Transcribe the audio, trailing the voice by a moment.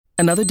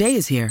Another day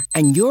is here,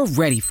 and you're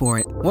ready for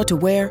it. What to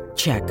wear?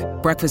 Check.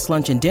 Breakfast,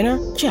 lunch, and dinner?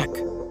 Check.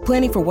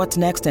 Planning for what's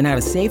next and how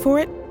to save for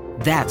it?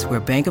 That's where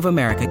Bank of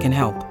America can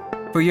help.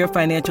 For your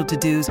financial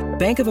to-dos,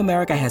 Bank of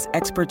America has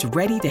experts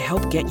ready to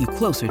help get you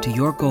closer to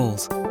your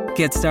goals.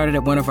 Get started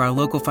at one of our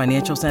local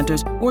financial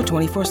centers or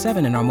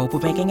 24/7 in our mobile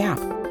banking app.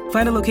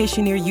 Find a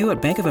location near you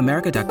at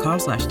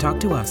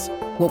bankofamerica.com/talktous.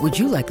 What would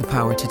you like the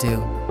power to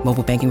do?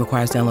 Mobile banking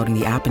requires downloading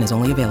the app and is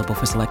only available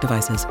for select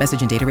devices.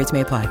 Message and data rates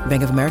may apply.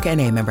 Bank of America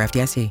N.A., member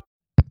FDIC.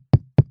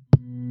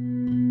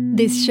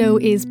 This show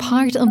is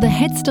part of the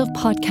Head Stuff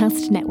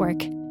Podcast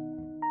Network.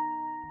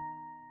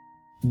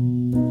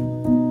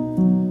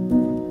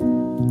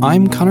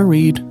 I'm Connor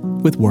Reid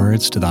with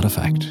words to that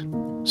effect.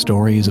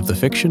 Stories of the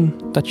fiction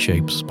that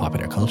shapes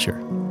popular culture.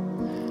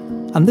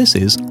 And this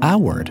is A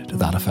Word to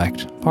That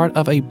Effect, part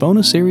of a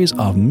bonus series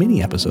of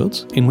mini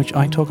episodes in which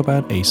I talk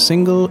about a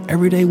single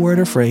everyday word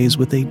or phrase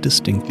with a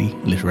distinctly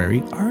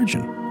literary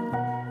origin.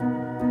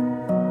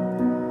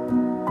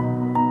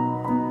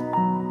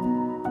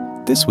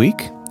 This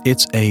week,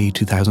 it's a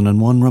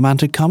 2001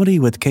 romantic comedy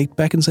with Kate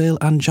Beckinsale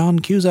and John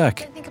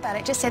Cusack. Think about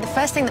it. Just say the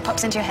first thing that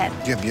pops into your head.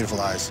 You have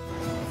beautiful eyes.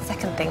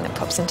 Second thing that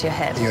pops into your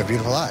head. You have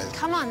beautiful eyes.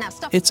 Come on now,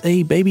 stop. It's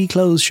a baby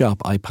clothes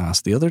shop I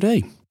passed the other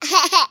day.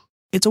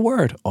 It's a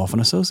word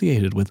often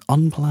associated with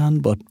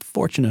unplanned but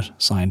fortunate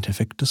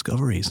scientific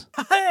discoveries.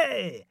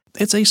 Hey!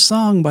 It's a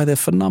song by the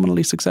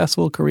phenomenally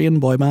successful Korean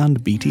boy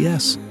band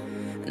BTS.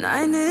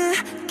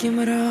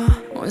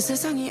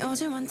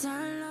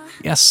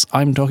 Yes,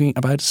 I'm talking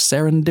about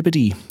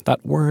serendipity,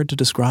 that word to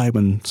describe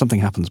when something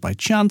happens by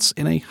chance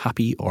in a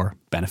happy or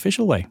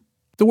beneficial way.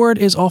 The word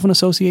is often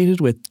associated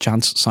with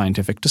chance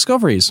scientific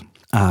discoveries.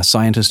 A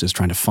scientist is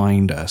trying to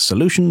find a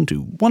solution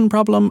to one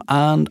problem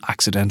and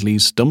accidentally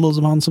stumbles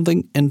upon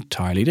something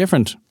entirely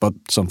different, but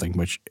something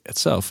which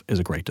itself is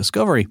a great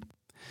discovery.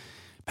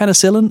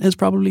 Penicillin is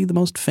probably the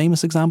most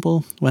famous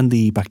example, when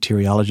the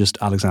bacteriologist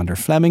Alexander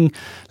Fleming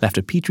left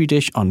a petri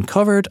dish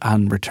uncovered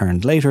and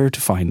returned later to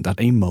find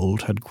that a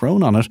mould had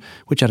grown on it,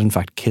 which had in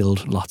fact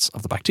killed lots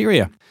of the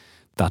bacteria.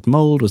 That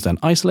mould was then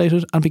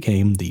isolated and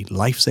became the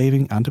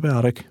life-saving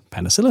antibiotic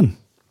penicillin.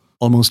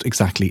 Almost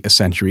exactly a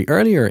century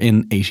earlier,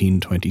 in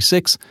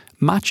 1826,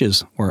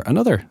 matches were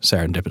another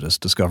serendipitous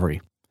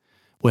discovery.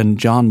 When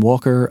John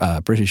Walker,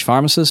 a British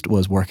pharmacist,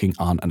 was working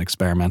on an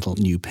experimental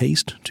new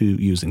paste to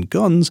use in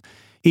guns,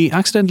 he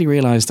accidentally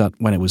realised that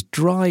when it was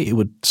dry, it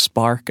would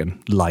spark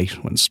and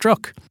light when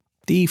struck.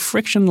 The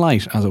friction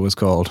light, as it was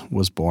called,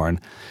 was born,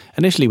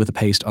 initially with the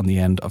paste on the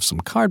end of some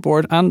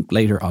cardboard and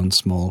later on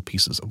small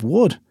pieces of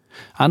wood,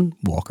 and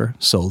Walker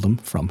sold them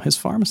from his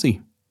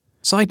pharmacy.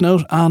 Side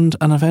note, and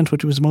an event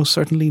which was most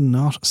certainly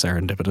not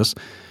serendipitous,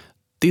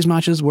 these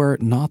matches were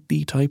not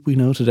the type we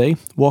know today.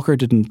 Walker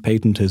didn't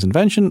patent his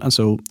invention, and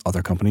so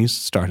other companies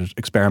started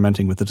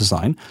experimenting with the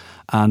design,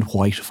 and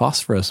white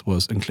phosphorus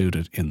was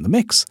included in the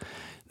mix.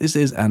 This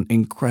is an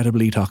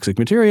incredibly toxic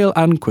material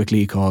and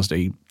quickly caused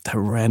a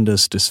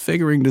horrendous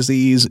disfiguring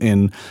disease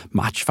in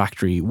match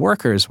factory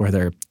workers, where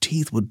their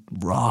teeth would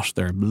rot,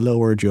 their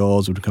lower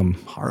jaws would become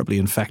horribly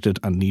infected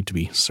and need to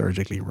be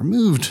surgically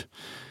removed.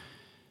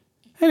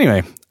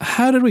 Anyway,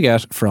 how did we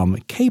get from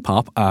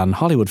K-pop and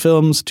Hollywood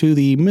films to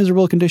the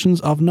miserable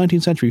conditions of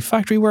 19th century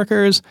factory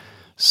workers?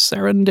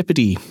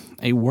 Serendipity,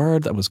 a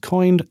word that was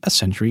coined a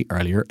century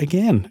earlier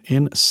again,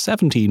 in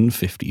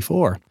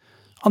 1754.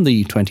 On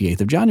the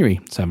 28th of January,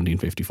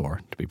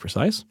 1754, to be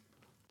precise.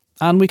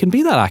 And we can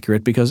be that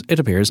accurate because it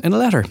appears in a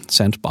letter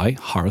sent by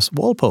Horace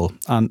Walpole,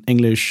 an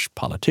English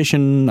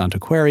politician,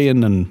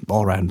 antiquarian, and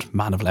all-round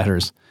man of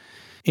letters.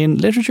 In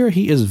literature,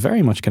 he is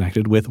very much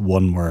connected with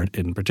one word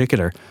in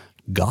particular,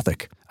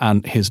 Gothic,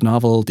 and his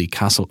novel The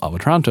Castle of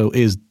Otranto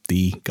is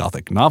the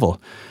Gothic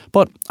novel.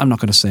 But I'm not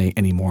going to say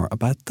any more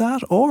about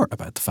that or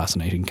about the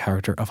fascinating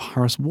character of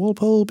Horace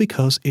Walpole,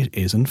 because it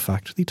is in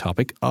fact the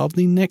topic of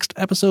the next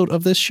episode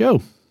of this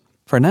show.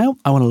 For now,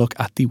 I want to look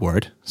at the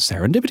word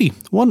serendipity,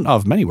 one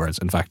of many words,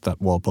 in fact,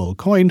 that Walpole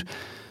coined,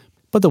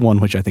 but the one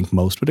which I think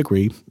most would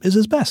agree is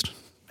his best.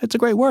 It's a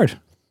great word.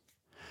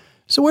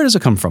 So where does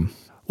it come from?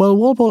 Well,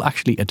 Walpole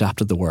actually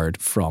adapted the word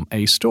from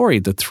a story,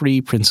 The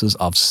Three Princes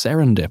of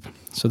Serendip.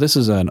 So this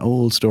is an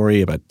old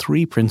story about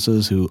three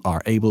princes who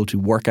are able to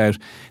work out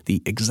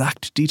the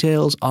exact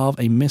details of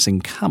a missing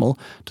camel,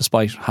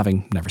 despite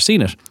having never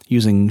seen it,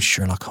 using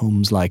Sherlock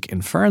Holmes-like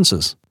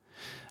inferences.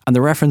 And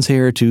the reference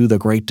here to the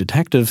great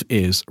detective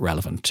is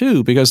relevant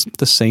too, because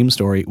the same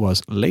story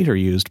was later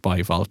used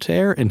by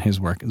Voltaire in his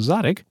work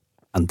Zadig,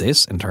 and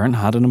this, in turn,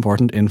 had an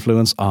important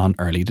influence on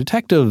early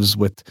detectives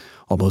with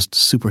almost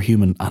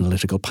superhuman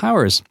analytical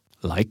powers,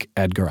 like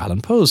Edgar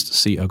Allan Poe's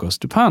C.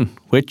 Auguste Dupin,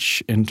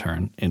 which, in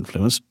turn,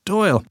 influenced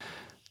Doyle.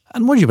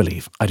 And would you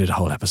believe I did a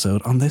whole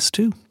episode on this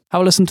too?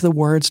 Have a listen to the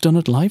Words Done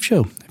It live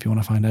show if you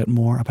want to find out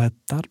more about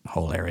that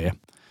whole area.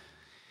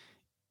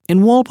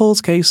 In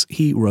Walpole's case,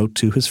 he wrote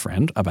to his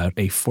friend about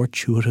a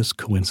fortuitous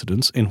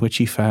coincidence in which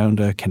he found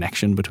a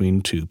connection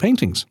between two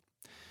paintings.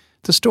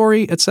 The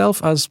story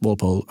itself, as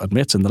Walpole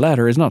admits in the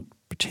letter, is not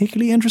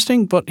particularly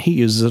interesting, but he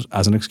uses it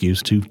as an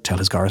excuse to tell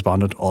his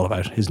correspondent all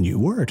about his new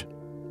word.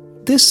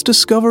 This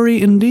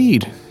discovery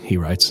indeed, he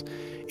writes,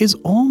 is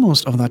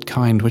almost of that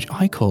kind which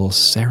I call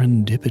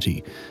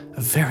serendipity,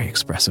 a very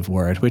expressive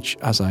word which,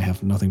 as I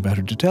have nothing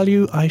better to tell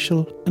you, I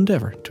shall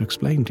endeavour to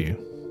explain to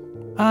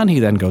you. And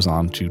he then goes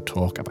on to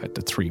talk about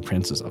the three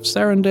princes of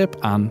Serendip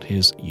and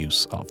his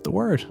use of the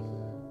word.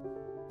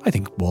 I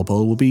think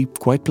Walpole will be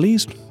quite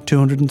pleased,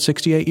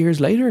 268 years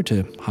later,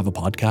 to have a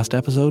podcast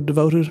episode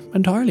devoted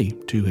entirely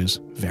to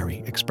his very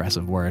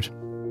expressive word.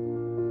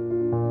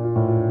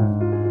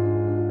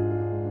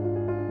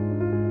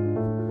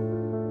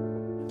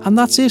 And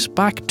that's it,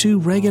 back to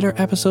regular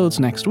episodes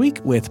next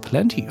week with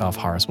plenty of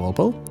Horace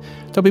Walpole.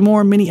 There'll be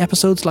more mini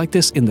episodes like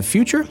this in the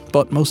future,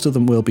 but most of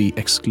them will be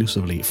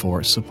exclusively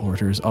for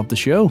supporters of the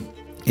show.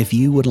 If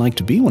you would like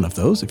to be one of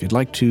those, if you'd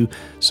like to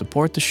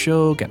support the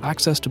show, get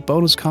access to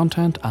bonus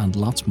content and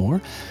lots more,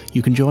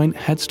 you can join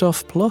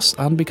Headstuff Plus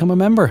and become a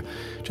member.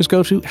 Just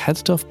go to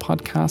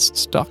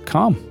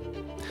headstuffpodcasts.com.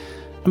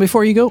 And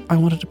before you go, I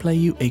wanted to play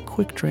you a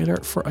quick trailer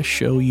for a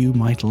show you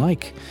might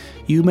like.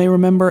 You may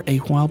remember a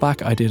while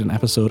back I did an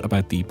episode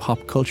about the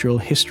pop cultural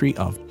history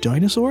of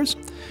dinosaurs.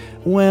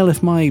 Well,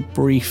 if my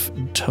brief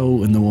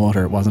toe in the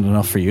water wasn't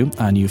enough for you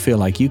and you feel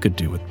like you could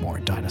do with more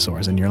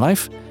dinosaurs in your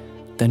life,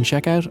 then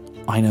check out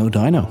I Know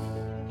Dino.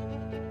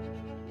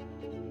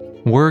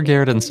 We're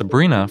Garrett and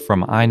Sabrina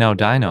from I Know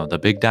Dino, the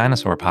Big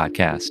Dinosaur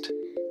podcast.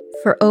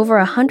 For over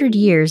 100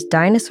 years,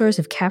 dinosaurs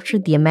have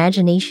captured the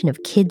imagination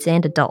of kids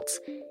and adults.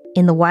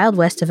 In the Wild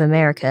West of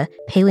America,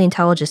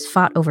 paleontologists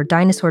fought over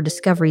dinosaur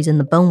discoveries in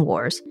the Bone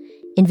Wars.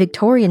 In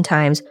Victorian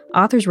times,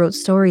 authors wrote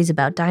stories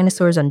about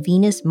dinosaurs on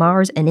Venus,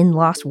 Mars, and in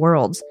lost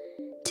worlds.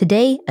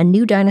 Today, a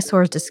new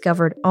dinosaur is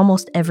discovered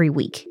almost every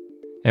week.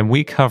 And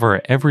we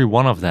cover every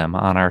one of them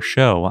on our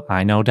show,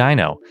 I Know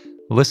Dino.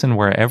 Listen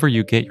wherever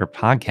you get your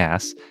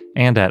podcasts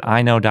and at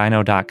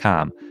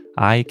iknowdino.com,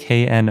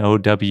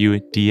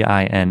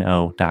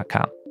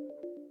 iknowdino.com.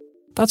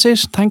 That's it.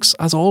 Thanks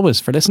as always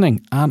for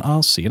listening, and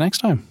I'll see you next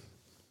time.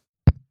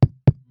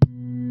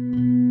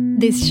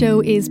 This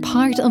show is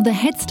part of the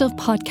Headstuff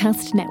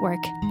Podcast Network,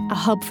 a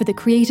hub for the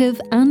creative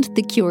and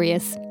the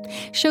curious.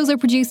 Shows are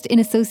produced in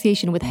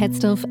association with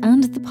Headstuff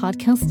and the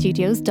Podcast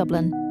Studios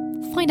Dublin.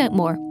 Find out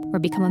more or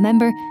become a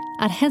member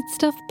at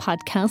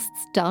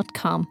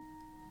headstuffpodcasts.com.